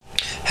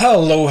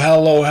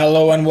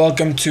Hello, and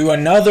welcome to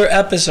another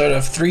episode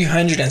of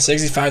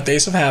 365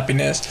 Days of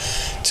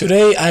Happiness.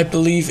 Today, I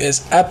believe,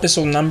 is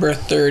episode number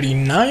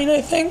 39,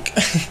 I think.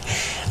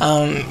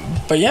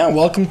 But yeah,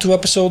 welcome to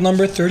episode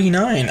number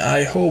 39.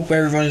 I hope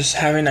everyone's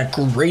having a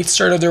great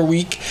start of their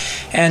week.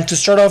 And to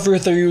start off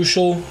with the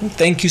usual,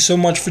 thank you so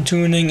much for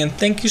tuning, and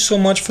thank you so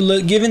much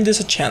for giving this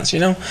a chance,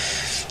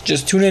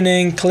 Just tuning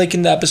in,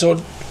 clicking the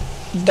episode.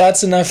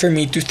 That's enough for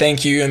me to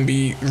thank you and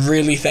be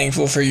really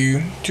thankful for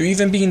you to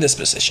even be in this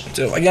position.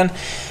 So again,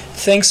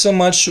 thanks so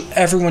much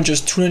everyone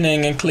just tuning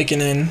in and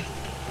clicking in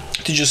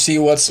to just see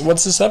what's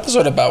this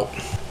episode about.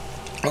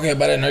 Okay,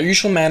 but in our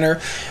usual manner,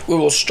 we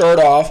will start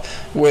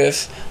off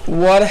with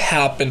what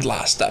happened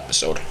last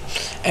episode.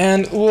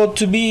 And well,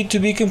 to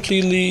be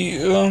completely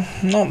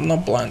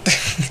not blunt.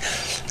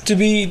 To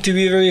be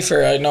very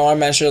fair, I know I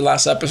mentioned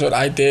last episode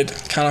I did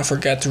kind of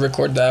forget to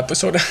record the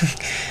episode,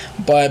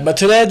 but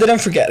today I didn't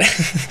forget.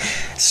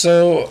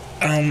 So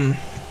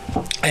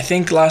I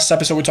think last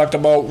episode we talked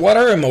about what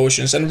are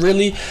emotions and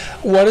really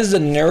what is the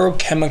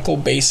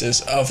neurochemical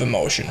basis of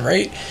emotion,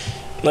 right?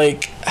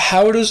 Like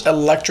how does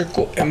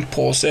electrical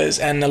impulses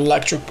and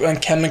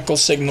chemical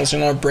signals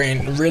in our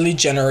brain really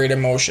generate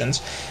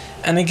emotions?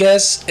 And I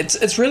guess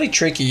it's really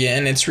tricky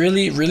and it's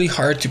really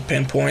hard to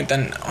pinpoint,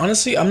 and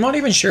honestly I'm not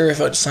even sure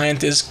if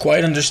scientists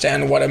quite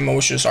understand what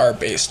emotions are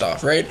based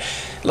off, right?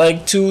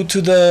 Like to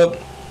the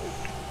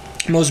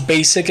most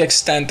basic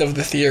extent of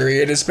the theory,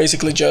 it is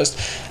basically just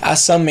a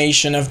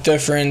summation of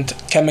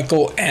different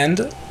chemical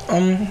and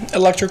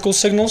electrical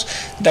signals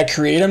that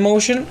create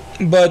emotion.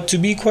 But to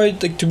be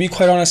quite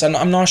honest,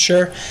 I'm not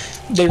sure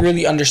they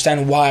really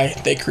understand why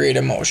they create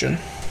emotion.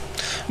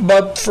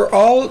 But for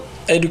all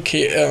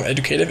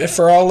educative, if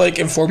for all like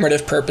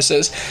informative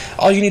purposes,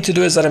 all you need to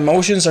do is that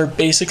emotions are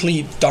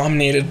basically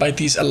dominated by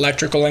these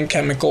electrical and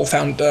chemical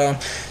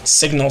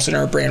signals in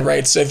our brain,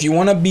 right? So if you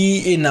want to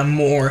be in a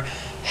more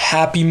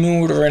happy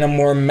mood or in a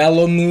more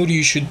mellow mood,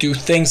 you should do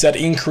things that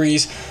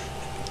increase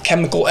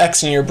chemical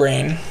X in your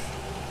brain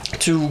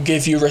to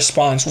give you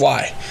response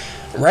Y,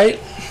 right?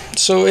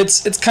 So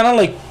it's kind of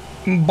like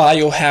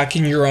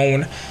biohacking your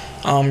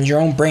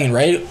own brain,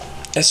 right?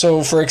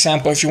 So for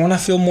example, if you want to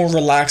feel more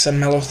relaxed and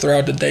mellow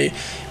throughout the day,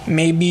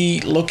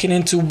 maybe looking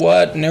into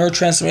what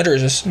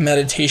neurotransmitters,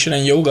 meditation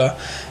and yoga,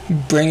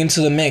 bring into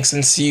the mix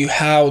and see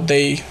how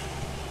they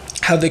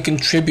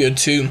contribute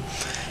to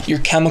your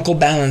chemical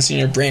balance in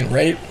your brain,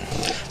 right?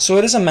 So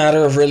it is a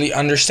matter of really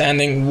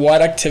understanding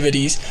what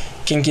activities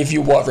can give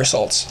you what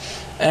results.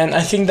 And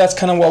I think that's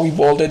kind of what we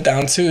boiled it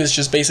down to, is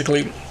just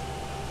basically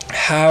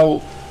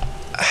how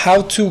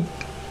to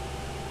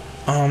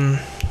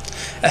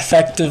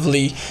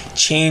effectively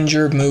change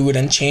your mood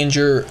and change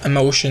your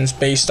emotions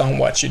based on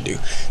what you do.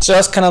 So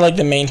that's kind of like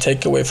the main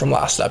takeaway from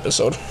last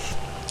episode.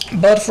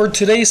 But for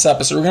today's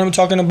episode, we're going to be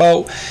talking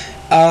about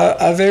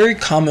a very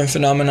common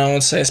phenomenon, I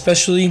would say,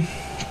 especially,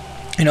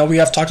 we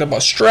have talked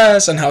about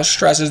stress and how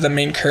stress is the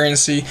main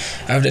currency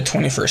of the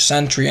 21st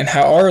century, and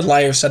how our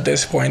lives at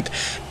this point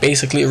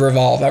basically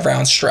revolve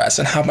around stress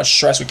and how much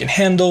stress we can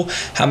handle,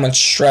 how much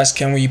stress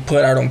can we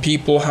put out on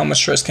people, how much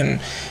stress can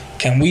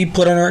we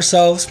put on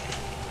ourselves.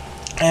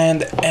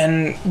 And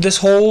this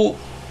whole,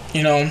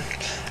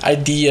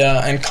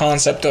 idea and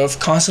concept of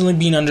constantly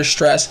being under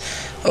stress,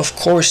 of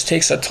course,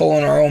 takes a toll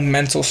on our own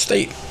mental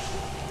state,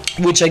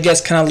 which I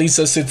guess kind of leads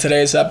us to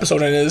today's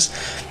episode, and it is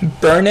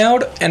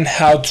burnout and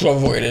how to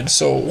avoid it.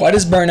 So what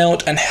is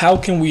burnout and how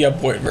can we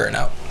avoid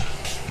burnout?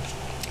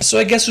 So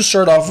I guess we'll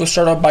start off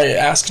by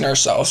asking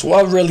ourselves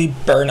what really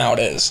burnout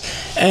is.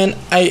 And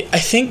I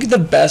think the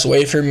best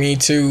way for me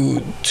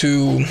to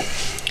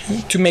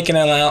make an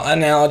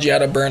analogy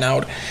out of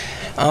burnout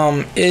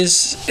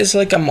is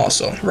like a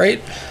muscle,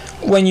 right?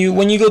 When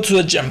you go to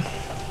the gym,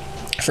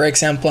 for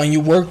example, and you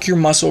work your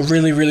muscle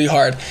really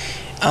hard,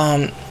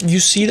 you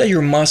see that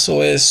your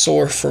muscle is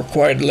sore for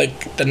quite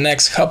like the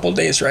next couple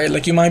days, right?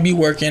 Like you might be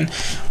working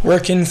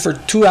for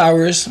 2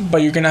 hours,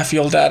 but you're gonna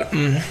feel that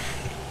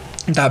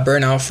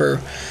burnout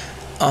for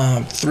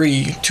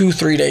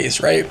 3 days,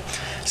 right?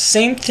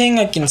 Same thing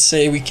I can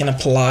say we can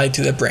apply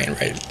to the brain,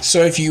 right?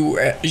 So if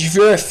you're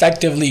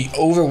effectively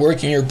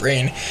overworking your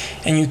brain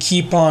and you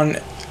keep on,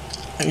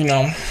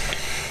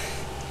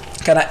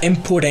 kind of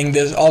inputting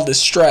all this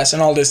stress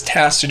and all this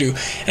tasks to do,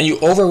 and you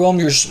overwhelm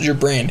your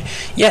brain,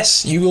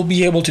 yes, you will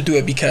be able to do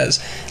it, because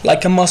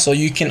like a muscle,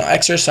 you can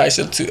exercise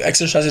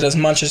it as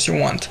much as you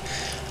want.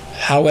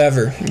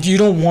 However, you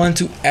don't want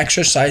to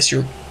exercise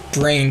your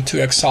brain to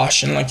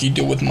exhaustion like you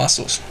do with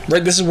muscles,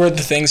 right? This is where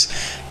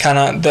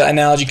the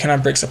analogy kind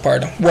of breaks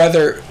apart.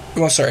 Like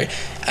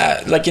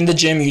in the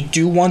gym, you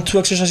do want to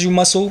exercise your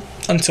muscle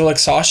until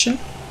exhaustion.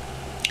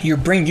 Your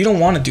brain, you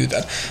don't want to do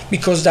that,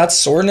 because that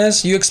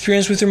soreness you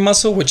experience with your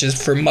muscle, which is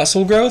for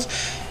muscle growth,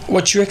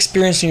 what you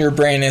experience in your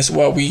brain is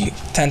what we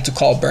tend to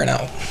call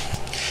burnout.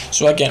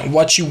 So again,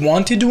 what you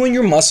want to do in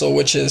your muscle,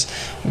 which is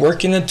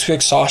working it to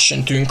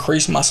exhaustion to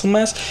increase muscle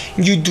mass,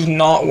 you do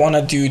not want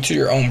to do to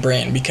your own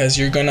brain, because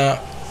you're gonna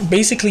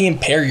basically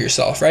impair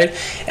yourself, right?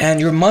 And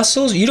your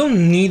muscles, you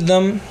don't need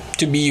them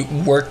to be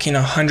working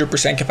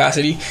 100%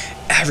 capacity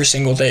every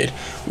single day.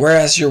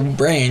 Whereas your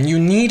brain, you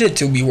need it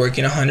to be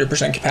working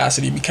 100%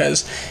 capacity,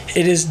 because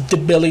it is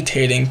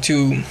debilitating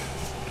to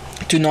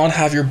not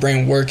have your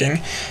brain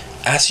working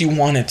as you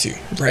want it to,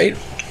 right?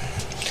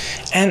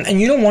 And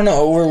you don't want to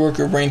overwork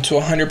your brain to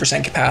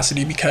 100%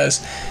 capacity,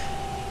 because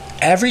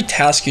every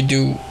task you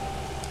do,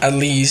 at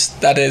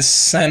least that is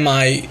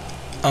semi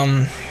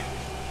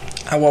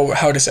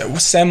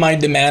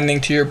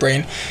demanding to your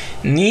brain,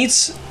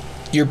 needs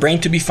your brain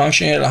to be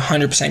functioning at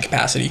 100%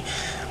 capacity.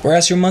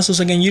 Whereas your muscles,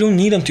 again, you don't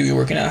need them to be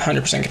working at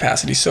 100%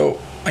 capacity. So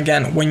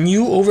again, when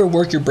you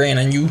overwork your brain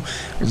and you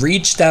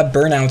reach that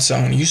burnout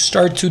zone, you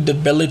start to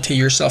debilitate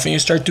yourself, and you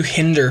start to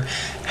hinder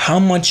how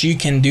much you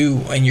can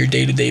do on your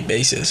day-to-day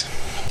basis.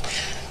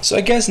 So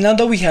I guess now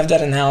that we have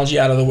that analogy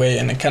out of the way,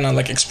 and I kind of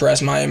like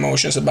express my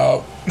emotions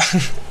about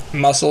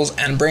muscles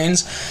and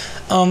brains,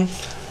 how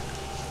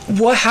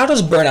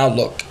does burnout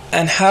look,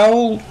 and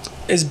how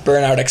is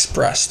burnout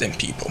expressed in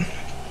people?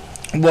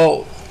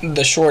 Well,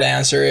 the short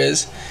answer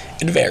is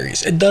it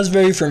varies. It does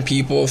vary from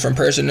people, from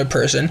person to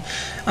person.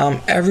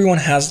 Everyone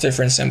has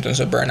different symptoms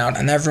of burnout,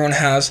 and everyone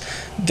has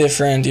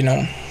different,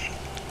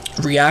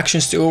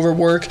 reactions to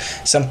overwork.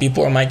 Some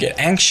people might get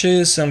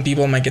anxious, some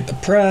people might get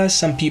depressed,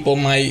 some people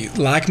might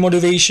lack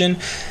motivation,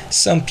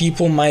 some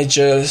people might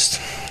just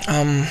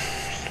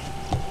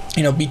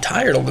be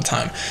tired all the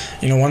time,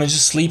 want to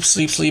just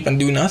sleep and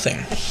do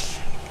nothing.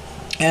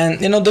 And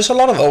there's a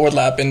lot of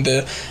overlap in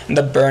the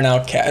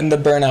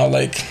burnout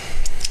like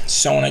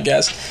zone, I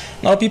guess.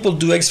 A lot of people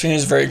do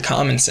experience very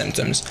common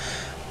symptoms,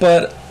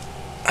 but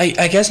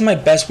I guess my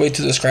best way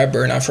to describe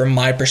burnout from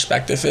my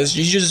perspective is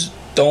you just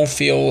don't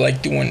feel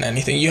like doing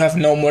anything. You have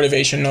no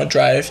motivation, no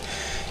drive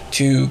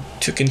to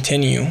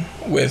continue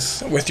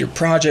with your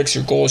projects,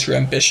 your goals, your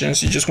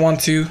ambitions. You just want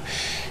to,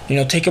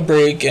 take a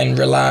break and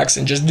relax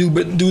and just do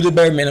the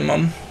bare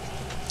minimum.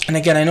 And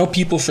again, I know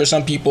for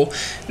some people,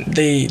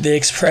 they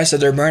express that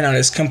their burnout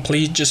is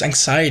complete just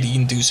anxiety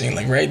inducing,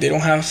 like, right? They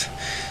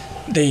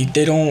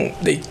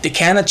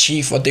can't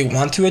achieve what they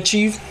want to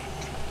achieve,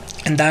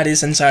 and that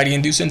is anxiety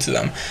inducing to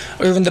them.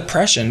 Or even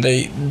depression.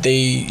 They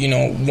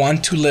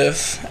want to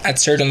live at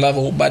certain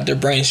level, but their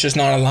brain's just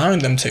not allowing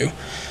them to.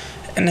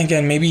 And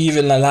again, maybe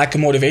even a lack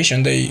of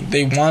motivation.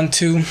 They want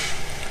to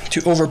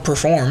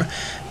overperform,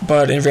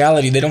 but in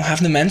reality they don't have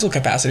the mental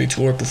capacity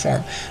to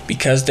overperform,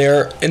 because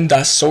they're in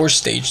that sore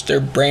stage. Their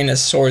brain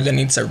is sore, that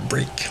needs a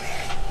break.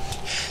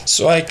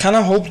 So I kind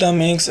of hope that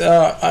makes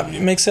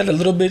it a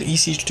little bit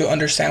easier to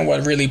understand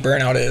what really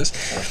burnout is.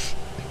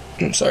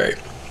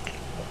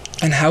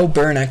 And how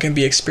burnout can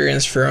be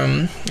experienced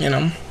from,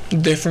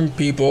 different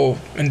people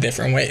in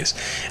different ways.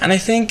 And I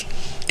think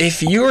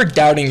if you're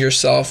doubting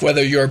yourself,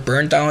 whether you're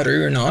burnt out or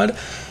you're not,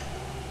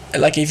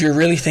 like if you're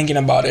really thinking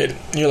about it,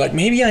 you're like,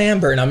 maybe I am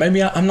burnt out,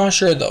 maybe I'm not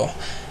sure though.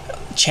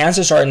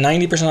 Chances are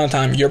 90% of the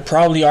time you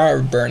probably are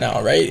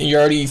burnout, right? You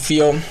already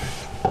feel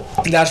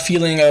that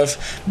feeling of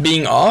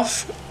being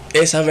off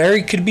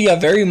could be a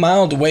very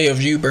mild way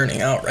of you burning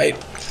out, right?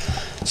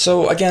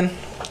 So again,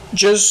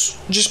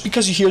 just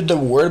because you hear the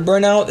word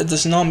burnout, it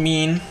does not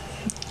mean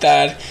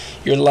that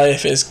your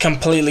life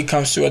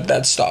comes to a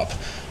dead stop.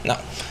 No,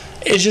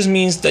 it just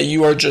means that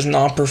you are just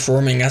not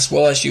performing as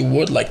well as you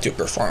would like to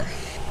perform.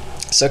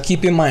 So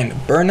keep in mind,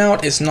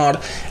 burnout is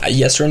not a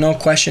yes or no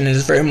question. It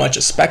is very much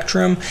a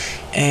spectrum,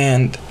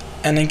 and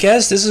I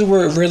guess this is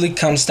where it really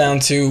comes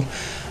down to,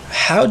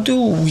 how do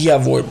we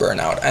avoid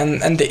burnout?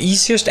 And the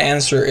easiest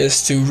answer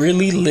is to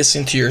really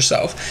listen to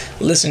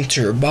yourself, listen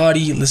to your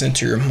body, listen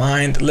to your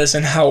mind,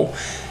 listen how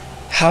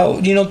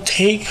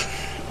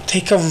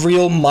take a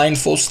real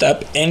mindful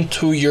step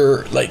into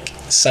your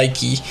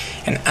psyche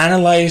and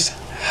analyze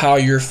how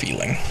you're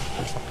feeling.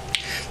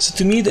 So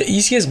to me, the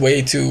easiest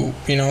way to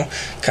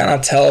kind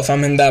of tell if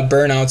I'm in that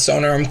burnout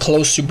zone or I'm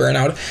close to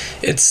burnout,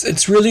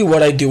 it's really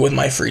what I do with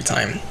my free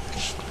time,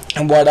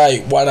 and what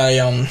I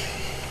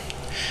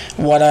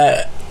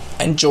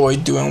enjoy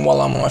doing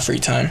while I'm on my free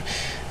time.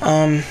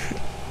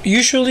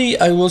 Usually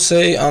I will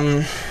say,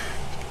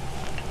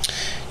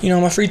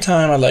 my free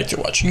time I like to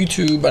watch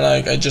YouTube, and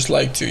I just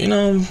like to,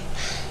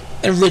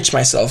 enrich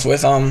myself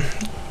with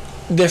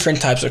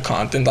different types of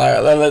content. I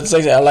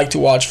like to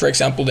watch, for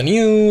example, the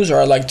news,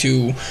 or I like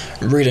to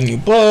read a new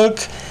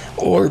book,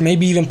 or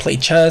maybe even play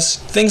chess.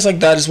 Things like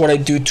that is what I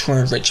do to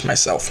enrich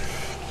myself.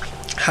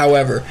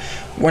 However,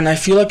 when I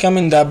feel like I'm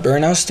in that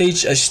burnout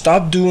stage, I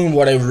stop doing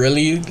what I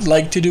really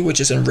like to do, which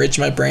is enrich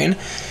my brain,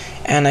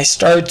 and I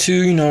start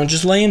to,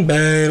 just lay in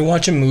bed,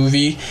 watch a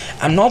movie.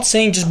 I'm not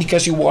saying just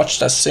because you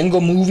watched a single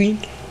movie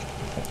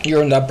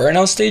you're in that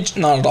burnout stage,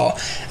 not at all.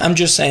 I'm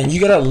just saying you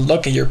gotta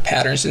look at your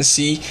patterns and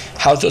see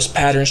how those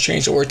patterns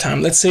change over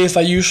time. Let's say if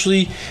I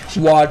usually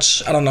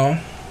watch,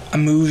 a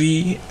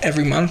movie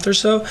every month or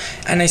so,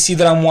 and I see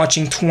that I'm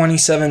watching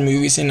 27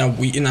 movies in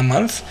a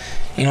month,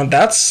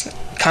 that's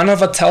kind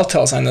of a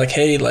telltale sign,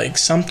 hey,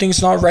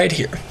 something's not right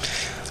here.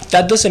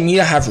 That doesn't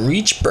mean I have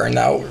reached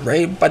burnout,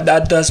 right? But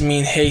that does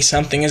mean, hey,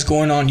 something is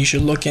going on, you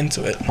should look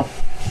into it.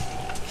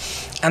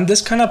 And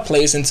this kind of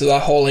plays into the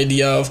whole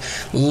idea of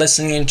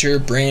listening to your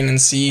brain and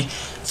see,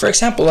 for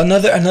example,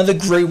 another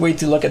great way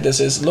to look at this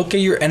is look at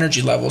your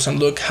energy levels and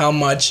look how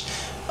much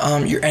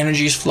your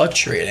energy is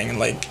fluctuating.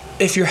 Like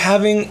if you're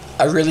having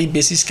a really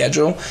busy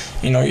schedule,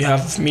 you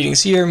have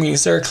meetings here,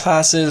 meetings there,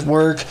 classes,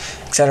 work,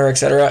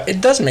 etc.,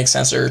 it does make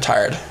sense that you're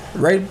tired,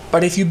 right?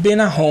 But if you've been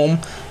at home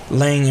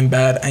laying in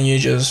bed and you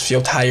just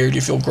feel tired,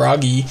 you feel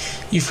groggy,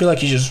 you feel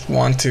like you just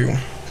want to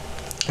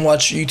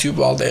watch YouTube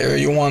all day, or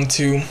you want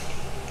to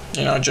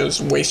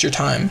just waste your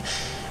time,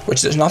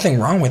 which there's nothing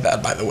wrong with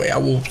that, by the way. I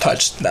will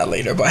touch that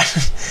later, but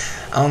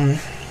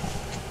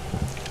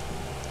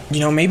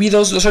maybe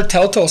those are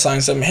telltale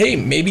signs of, hey,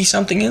 maybe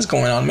something is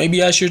going on.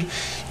 Maybe I should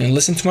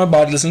listen to my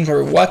body, listen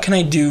to what can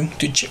I do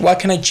what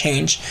can I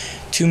change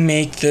to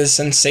make this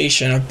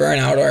sensation of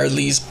burnout, or at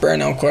least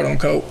burnout, quote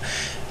unquote,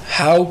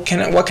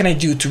 what can I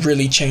do to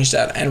really change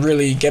that and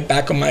really get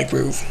back on my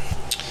groove?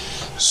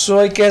 So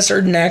I guess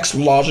our next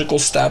logical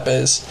step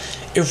is,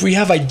 if we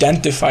have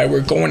identified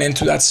we're going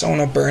into that zone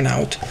of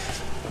burnout,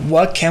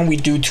 what can we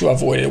do to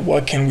avoid it?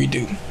 What can we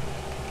do?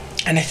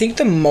 And I think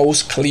the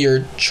most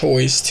clear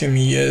choice to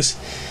me is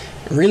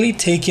really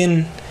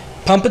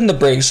pumping the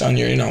brakes on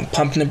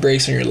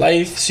your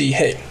life. See,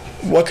 hey,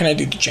 what can I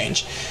do to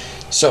change?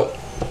 So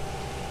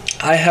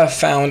I have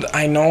found,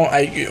 I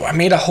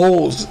made a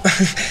whole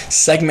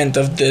segment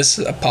of this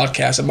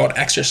podcast about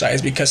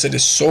exercise because it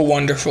is so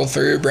wonderful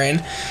for your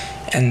brain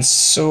and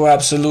so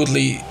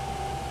absolutely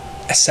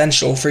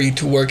essential for you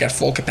to work at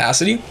full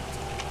capacity.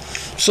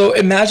 So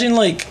imagine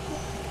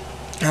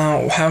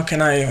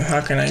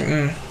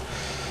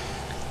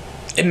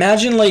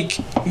imagine like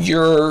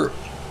your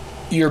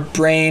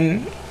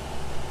brain,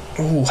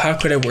 how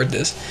could I word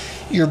this?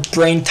 Your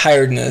brain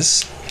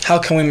tiredness. How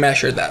can we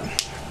measure that?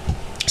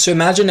 So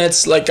imagine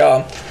it's like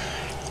a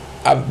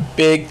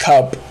big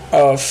cup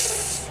of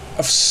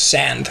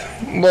sand.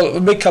 Well,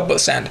 a big cup of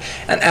sand.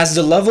 And as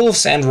the level of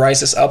sand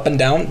rises up and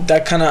down,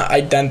 that kind of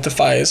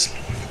identifies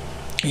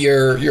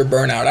your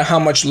burnout and how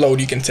much load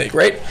you can take,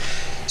 right?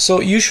 So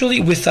usually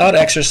without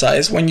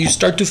exercise, when you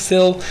start to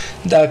fill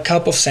the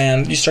cup of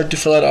sand, you start to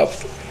fill it up.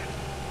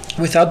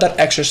 Without that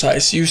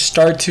exercise, you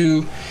start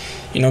to,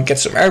 get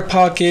some air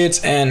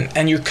pockets,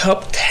 and your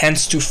cup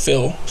tends to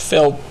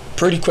fill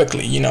pretty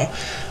quickly,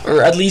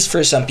 or at least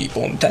for some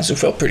people, it tends to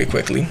fill pretty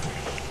quickly.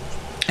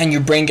 And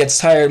your brain gets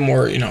tired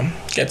more,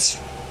 gets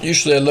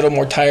usually a little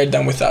more tired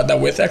than with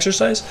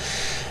exercise.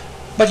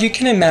 But you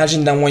can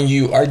imagine that when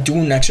you are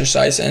doing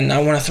exercise, and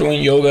I want to throw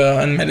in yoga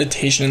and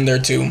meditation in there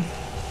too,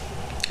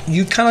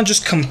 you kind of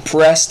just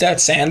compress that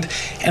sand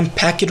and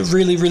pack it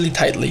really, really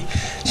tightly.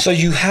 So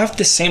you have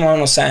the same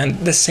amount of sand,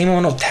 the same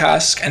amount of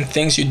tasks and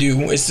things you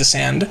do is the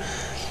sand,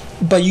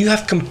 but you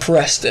have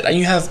compressed it and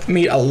you have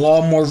made a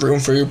lot more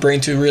room for your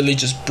brain to really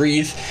just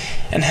breathe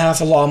and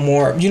have a lot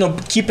more,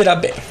 keep it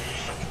at bay.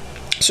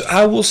 So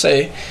I will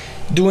say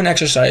doing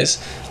exercise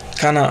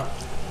kind of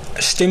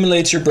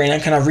stimulates your brain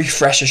and kind of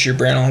refreshes your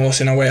brain almost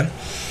in a way.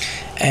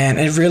 And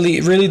it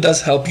really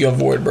does help you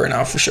avoid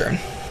burnout for sure.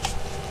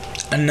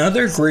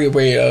 Another great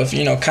way of,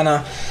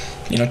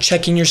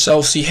 checking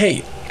yourself, see,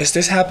 hey, is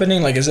this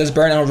happening? Like, is this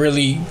burnout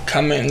really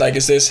coming? Like,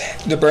 is this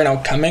the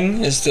burnout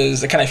coming?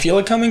 Can I feel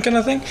it coming kind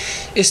of thing?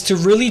 Is to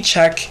really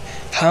check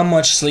how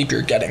much sleep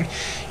you're getting.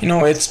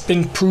 It's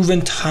been proven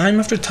time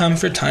after time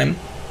after time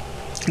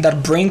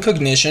that brain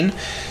cognition,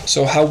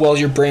 so how well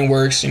your brain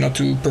works,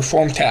 to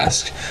perform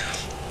tasks,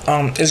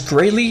 is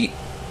greatly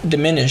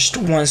diminished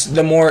once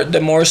the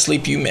more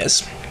sleep you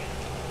miss.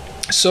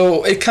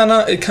 So it kind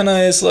of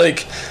is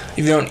like,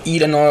 if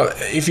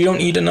you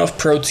don't eat enough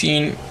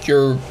protein,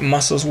 your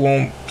muscles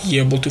won't be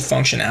able to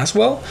function as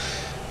well,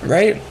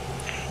 right?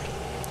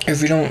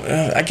 If you don't,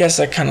 I guess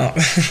that kind of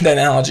the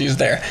analogy is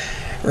there,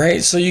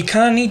 right? So you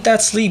kind of need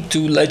that sleep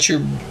to let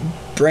your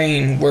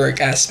brain work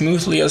as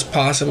smoothly as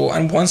possible.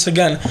 And once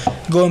again,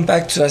 going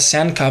back to the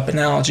sand cup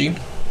analogy,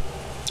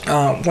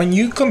 when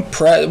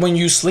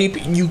you sleep,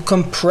 you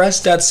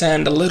compress that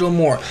sand a little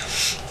more,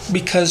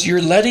 because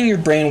you're letting your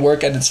brain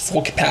work at its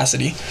full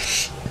capacity.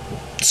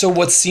 So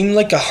what seemed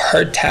like a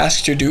hard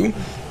task to do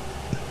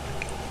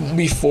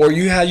before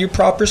you had your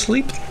proper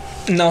sleep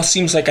now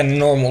seems like a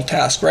normal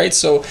task, right?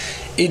 So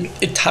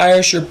it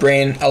tires your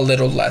brain a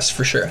little less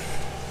for sure.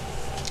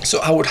 So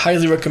I would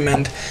highly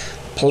recommend,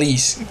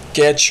 please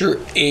get your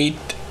 8,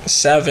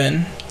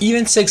 7,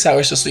 even 6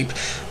 hours of sleep,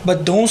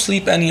 but don't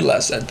sleep any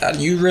less than that.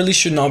 You really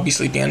should not be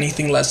sleeping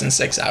anything less than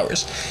 6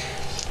 hours.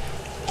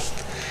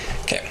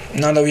 Okay,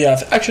 now that we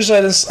have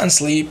exercise and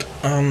sleep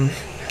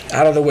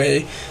out of the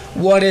way,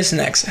 what is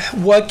next?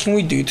 What can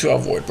we do to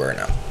avoid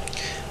burnout?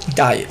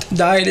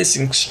 Diet is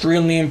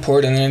extremely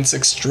important, and it's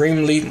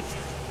extremely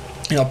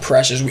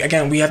precious.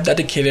 We have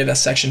dedicated a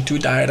section to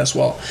diet as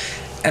well,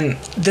 and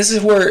this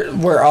is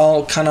where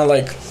all kind of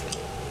like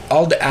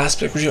all the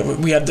aspects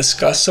we have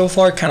discussed so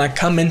far kind of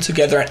come in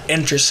together and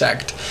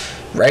intersect,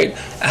 right?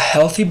 A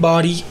healthy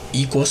body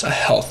equals a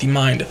healthy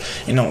mind.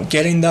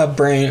 Getting that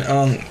brain,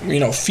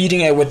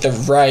 feeding it with the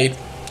right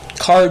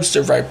carbs,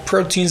 the right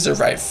proteins, the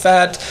right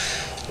fat,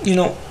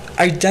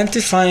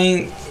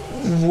 identifying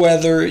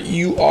whether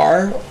you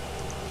are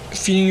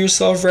feeding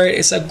yourself right,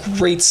 it's a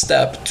great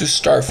step to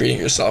start feeding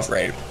yourself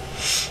right.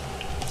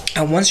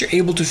 And once you're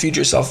able to feed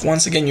yourself,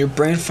 once again, your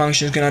brain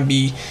function is gonna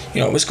be,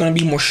 it's gonna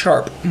be more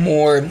sharp,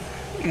 more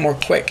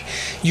quick.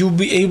 You'll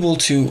be able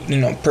to,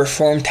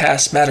 perform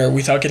tasks better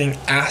without getting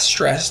as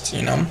stressed.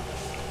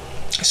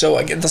 So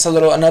again, that's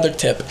another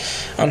tip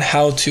on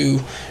how to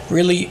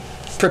really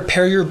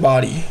prepare your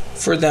body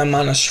for the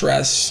amount of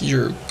stress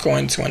you're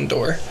going to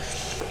endure.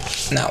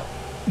 Now,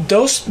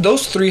 those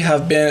three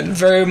have been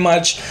very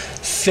much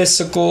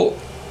physical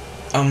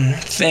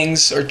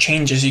things or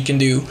changes you can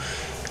do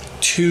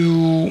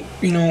to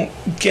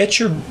get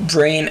your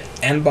brain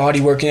and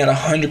body working at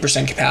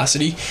 100%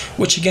 capacity,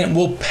 which again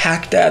will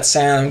pack that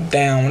sound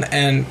down,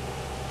 and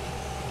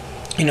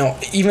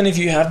even if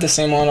you have the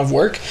same amount of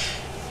work,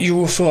 you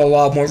will feel a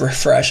lot more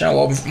refreshed and a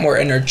lot more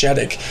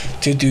energetic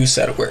to do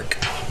said work.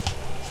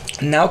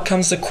 Now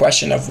comes the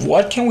question of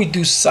what can we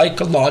do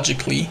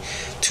psychologically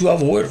to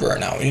avoid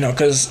burnout,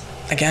 because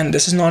again,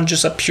 this is not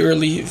just a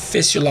purely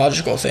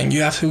physiological thing.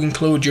 You have to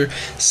include your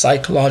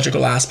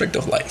psychological aspect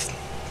of life.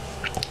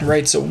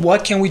 Right, so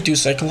what can we do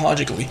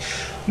psychologically?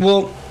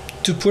 Well,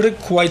 to put it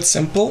quite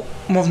simple,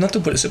 not to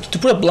put it simple, to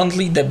put it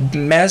bluntly, the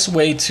best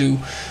way to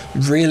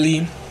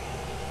really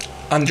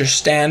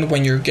understand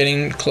when you're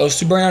getting close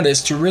to burnout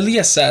is to really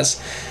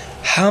assess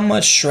how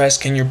much stress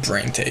can your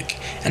brain take.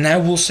 And I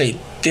will say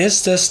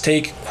this does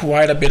take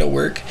quite a bit of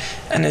work,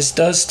 and this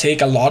does take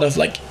a lot of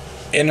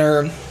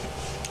inner,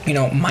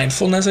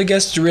 mindfulness, I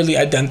guess, to really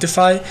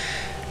identify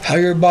how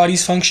your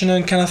body's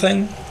functioning, kind of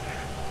thing.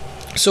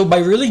 So by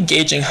really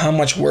gauging how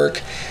much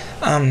work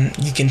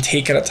you can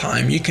take at a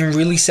time, you can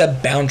really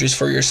set boundaries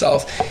for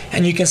yourself,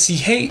 and you can see,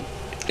 hey,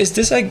 is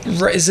this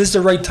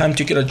the right time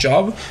to get a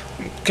job,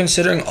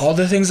 considering all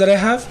the things that I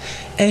have?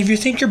 And if you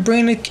think your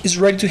brain is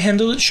ready to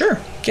handle it, sure,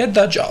 get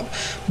that job.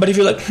 But if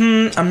you're like,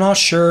 I'm not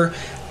sure,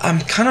 I'm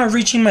kind of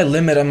reaching my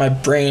limit on my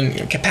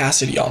brain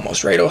capacity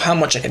almost, right? Or how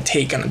much I can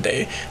take on a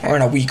day or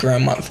in a week or a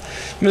month.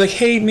 You're like,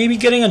 hey, maybe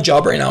getting a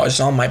job right now is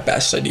not my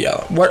best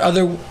idea. What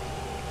other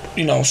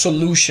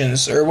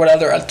solutions or what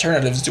other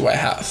alternatives do I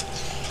have?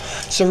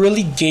 So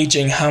really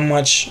gauging how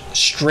much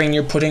strain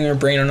you're putting your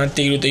brain on a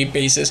day-to-day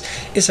basis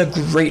is a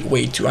great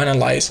way to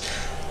analyze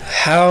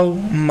how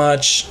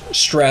much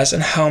stress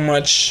and how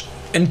much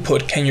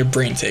input can your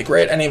brain take,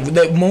 right? And if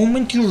the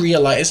moment you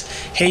realize,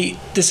 hey,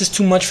 this is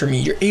too much for me,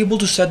 you're able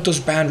to set those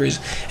boundaries,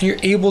 and you're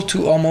able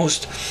to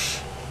almost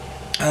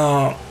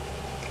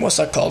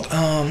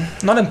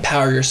not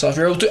empower yourself,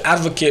 you're able to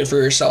advocate for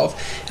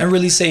yourself and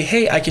really say,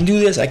 hey, I can do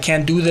this, I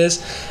can't do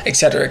this,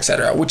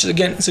 etc., which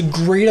again is a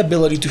great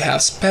ability to have,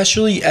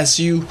 especially as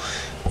you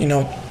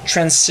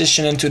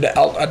transition into the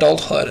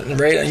adulthood,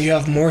 right? And you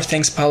have more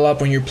things pile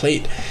up on your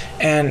plate,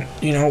 and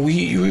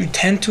we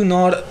tend to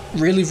not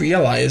really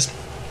realize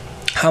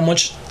how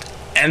much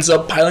ends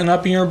up piling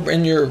up in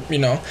your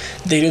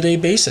day-to-day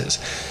basis.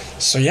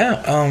 So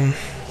a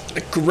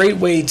great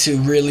way to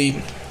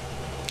really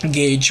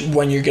gauge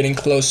when you're getting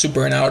close to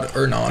burnout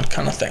or not,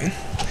 kind of thing.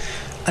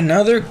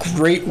 Another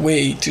great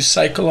way to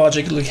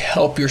psychologically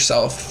help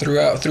yourself through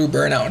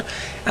burnout,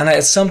 and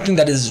it's something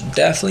that is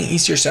definitely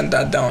easier said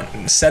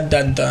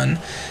than done,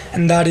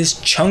 and that is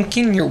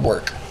chunking your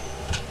work.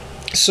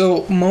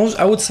 So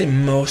I would say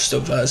most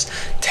of us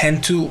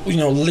tend to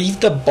leave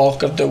the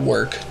bulk of the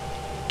work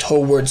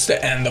towards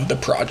the end of the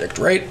project,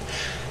 right?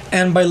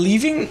 And by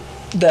leaving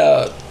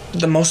the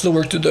most of the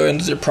work to the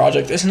end of the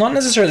project is not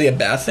necessarily a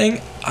bad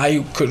thing.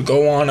 I could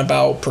go on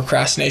about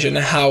procrastination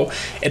and how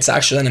it's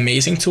actually an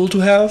amazing tool to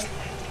have,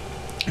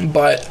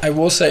 but I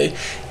will say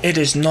it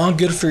is not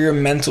good for your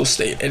mental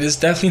state. It is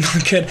definitely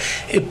not good.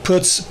 It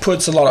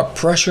puts a lot of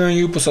pressure on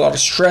you, puts a lot of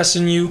stress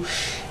in you,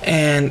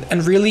 and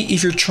really,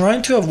 if you're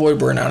trying to avoid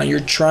burnout and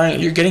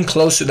you're getting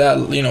close to that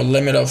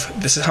limit of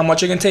this is how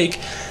much I can take,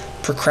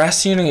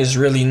 procrastinating is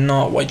really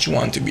not what you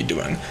want to be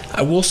doing.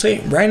 I will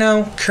say right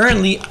now,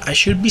 currently, I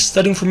should be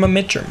studying for my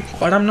midterm,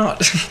 but I'm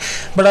not.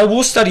 But I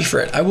will study for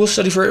it. I will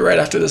study for it right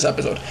after this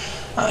episode.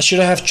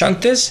 Should I have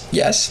chunked this?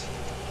 Yes.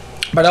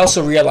 But I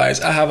also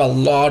realize I have a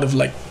lot of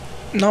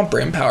not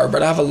brain power,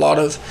 but I have a lot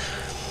of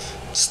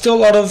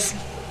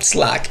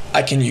slack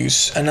I can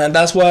use, and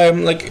that's why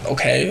I'm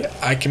okay,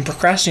 I can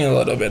procrastinate a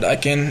little bit.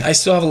 I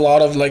still have a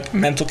lot of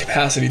mental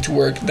capacity to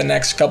work the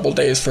next couple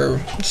days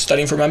for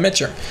studying for my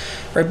midterm,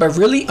 right? By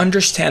really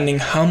understanding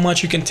how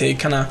much you can take,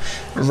 kind of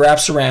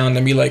wraps around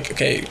and be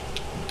okay,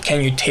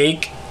 can you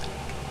take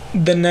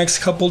the next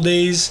couple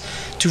days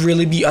to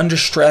really be under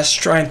stress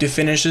trying to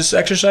finish this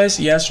exercise?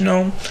 Yes,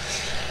 no.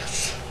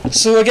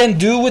 So again,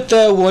 do with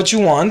what you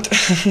want.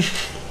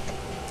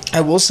 I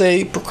will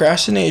say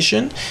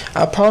procrastination,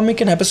 I'll probably make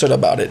an episode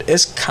about it.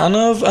 It's kind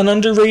of an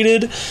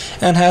underrated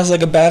and has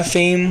a bad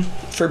fame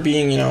for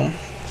being,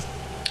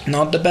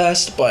 not the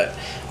best, but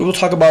we will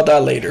talk about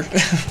that later.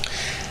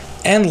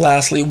 And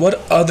lastly,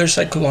 what other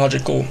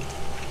psychological,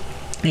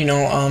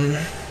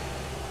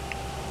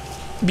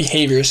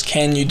 behaviors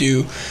can you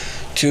do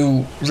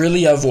to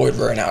really avoid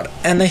burnout?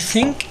 And I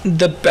think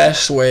the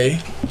best way,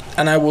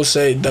 and I will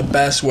say the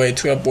best way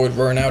to avoid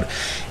burnout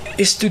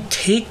is to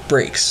take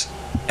breaks.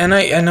 And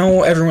I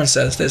know everyone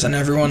says this, and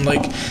everyone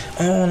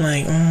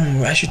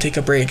I should take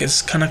a break.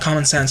 It's kind of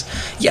common sense.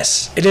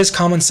 Yes, it is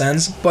common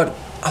sense, but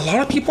a lot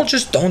of people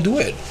just don't do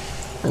it,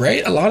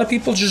 right? A lot of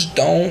people just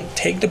don't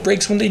take the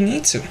breaks when they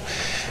need to,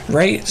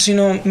 right?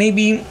 So,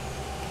 maybe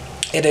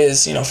it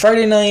is,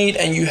 Friday night,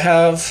 and you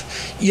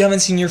haven't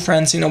seen your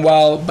friends in a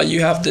while, but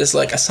you have this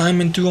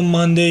assignment due on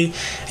Monday,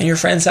 and your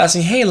friend's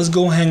asking, hey, let's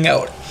go hang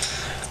out.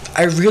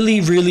 I really,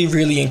 really,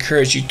 really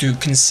encourage you to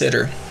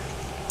consider,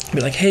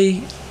 be like,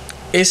 hey,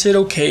 is it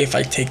okay if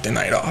I take the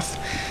night off?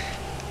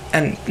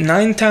 And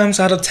 9 times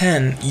out of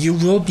 10, you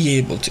will be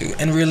able to,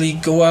 and really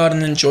go out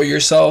and enjoy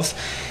yourself,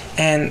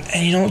 and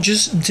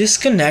just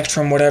disconnect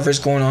from whatever's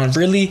going on.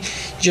 Really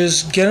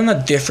just get on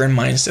a different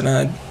mindset,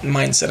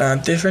 on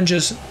a different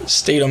just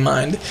state of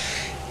mind,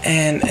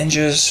 and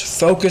just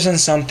focus on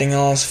something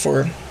else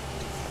for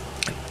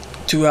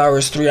 2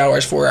 hours, 3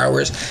 hours, 4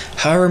 hours,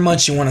 however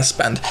much you want to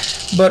spend.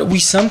 But we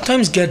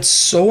sometimes get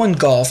so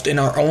engulfed in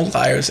our own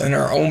lives and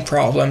our own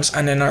problems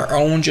and in our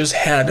own just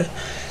head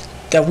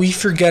that we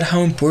forget how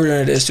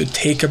important it is to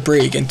take a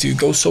break and to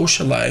go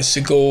socialize,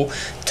 to go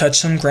touch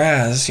some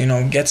grass,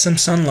 get some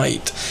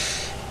sunlight.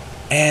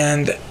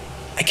 And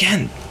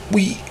again,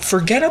 we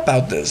forget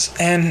about this,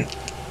 and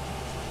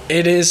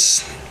it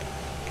is,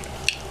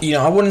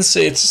 I wouldn't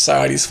say it's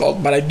society's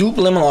fault, but I do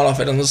blame a lot of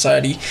it on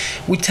society.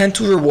 We tend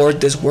to reward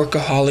this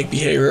workaholic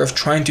behavior of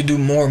trying to do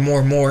more,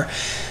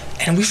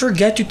 and we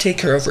forget to take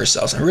care of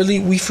ourselves. And really,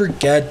 we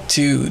forget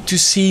to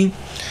see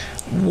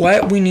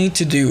what we need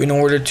to do in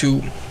order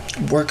to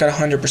work at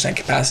 100%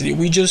 capacity.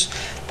 We just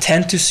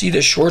tend to see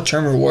the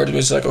short-term reward. It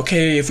was like,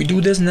 okay, if we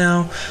do this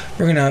now,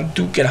 we're gonna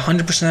get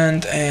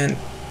 100%, and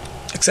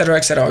etc.,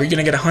 etc. Or you're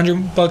gonna get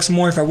 $100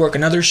 more if I work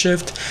another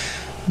shift.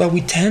 But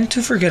we tend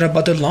to forget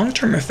about the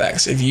long-term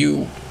effects. Are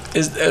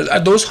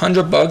those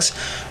 $100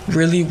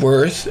 really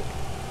worth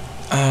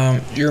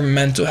your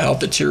mental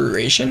health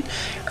deterioration?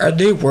 Are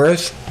they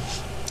worth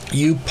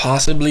you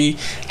possibly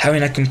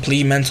having a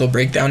complete mental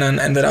breakdown and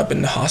ended up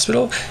in the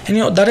hospital? And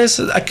that is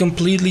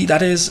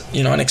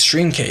an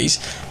extreme case,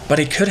 but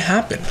it could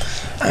happen.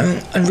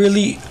 And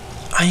really,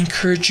 I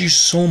encourage you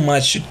so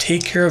much to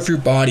take care of your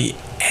body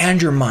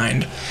and your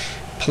mind.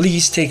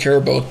 Please take care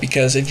of both,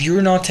 because if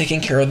you're not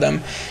taking care of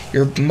them,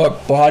 your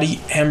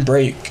body and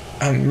brain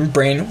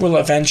will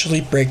eventually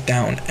break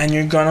down, and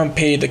you're gonna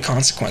pay the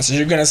consequences.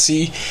 You're gonna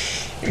see,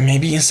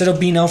 maybe instead of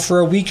being out for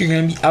a week, you're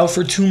gonna be out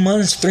for 2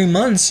 months, 3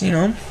 months,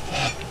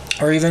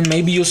 or even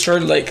maybe you'll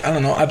start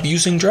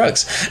abusing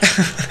drugs.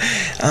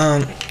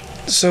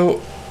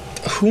 So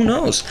who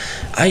knows?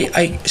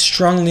 I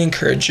strongly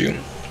encourage you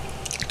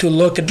to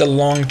look at the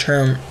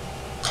long-term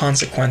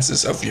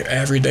consequences of your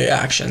everyday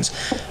actions,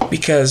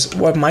 because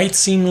what might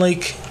seem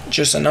like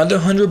just another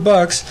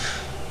 $100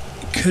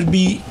 could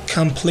be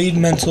complete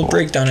mental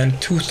breakdown in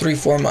 2, 3,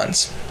 4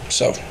 months.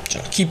 So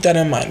keep that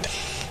in mind.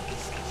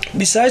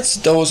 Besides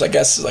those, I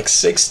guess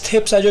 6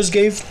 tips I just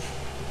gave,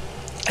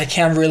 I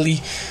can't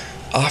really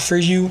offer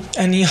you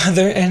any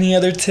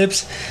other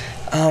tips.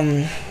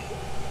 I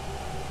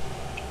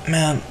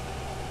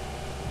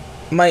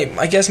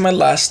guess my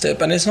last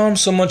tip, and it's not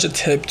so much a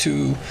tip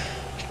to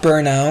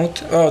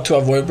to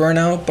avoid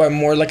burnout, but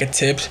more like a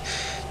tip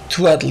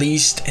to at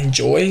least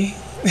enjoy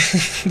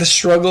the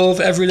struggle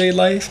of everyday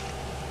life,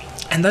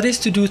 and that is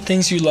to do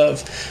things you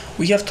love.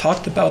 We have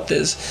talked about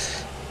this.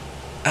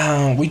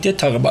 We did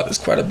talk about this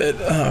quite a bit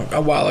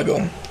a while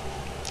ago,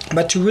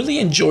 but to really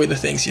enjoy the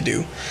things you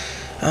do.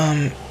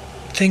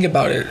 Think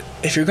about it.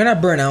 If you're gonna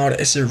burn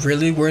out, is it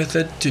really worth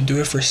it to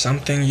do it for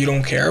something you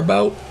don't care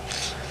about?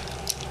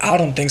 I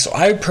don't think so.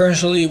 I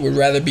personally would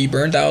rather be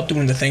burned out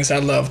doing the things I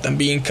love than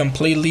being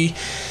completely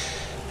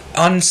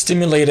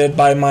unstimulated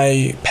by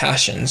my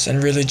passions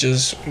and really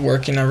just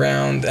working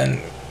around and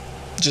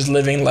just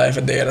living life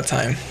a day at a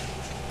time.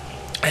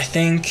 I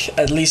think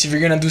at least if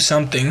you're gonna do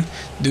something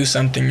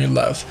you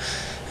love.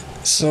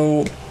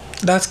 So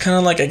that's kind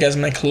of I guess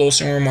my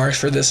closing remarks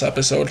for this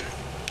episode.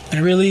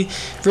 And really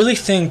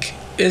think,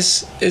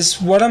 is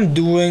what I'm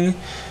doing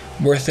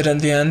worth it in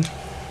the end?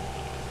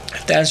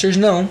 If the answer is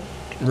no,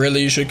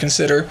 really you should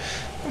consider,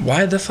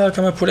 why the fuck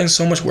am I putting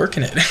so much work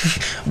in it?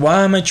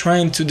 Why am I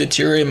trying to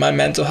deteriorate my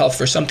mental health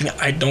for something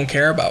I don't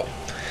care about?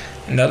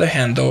 On the other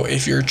hand, though,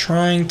 if you're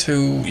trying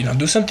to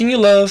do something you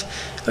love,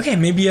 okay,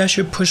 maybe I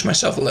should push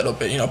myself a little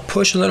bit,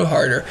 push a little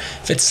harder.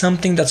 If it's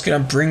something that's gonna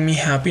bring me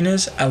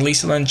happiness, at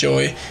least I'll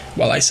enjoy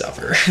while I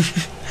suffer.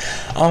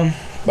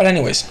 But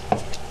anyways,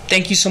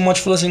 thank you so much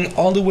for listening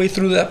all the way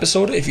through the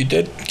episode, if you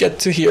did get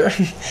to hear.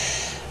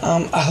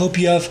 I hope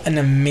you have an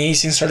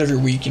amazing start of your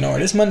week.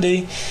 It is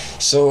Monday,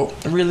 so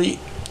really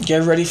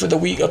get ready for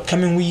the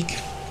upcoming week.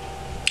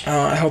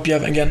 I hope you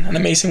have, again, an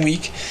amazing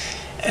week,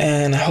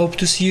 and I hope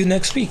to see you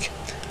next week.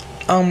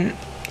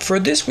 For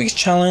this week's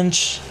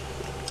challenge,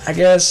 I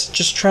guess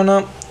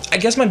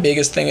my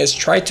biggest thing is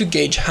try to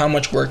gauge how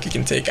much work you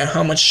can take and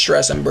how much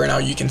stress and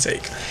burnout you can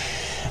take.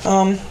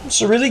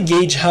 So really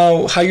gauge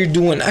how you're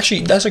doing.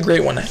 Actually, that's a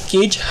great one.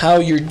 Gauge how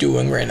you're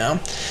doing right now,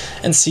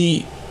 and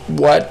see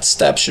what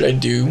steps should I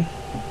do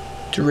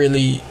to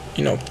really,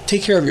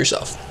 take care of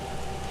yourself.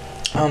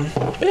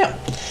 But yeah.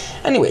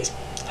 Anyways,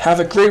 have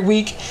a great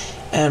week,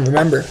 and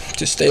remember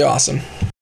to stay awesome.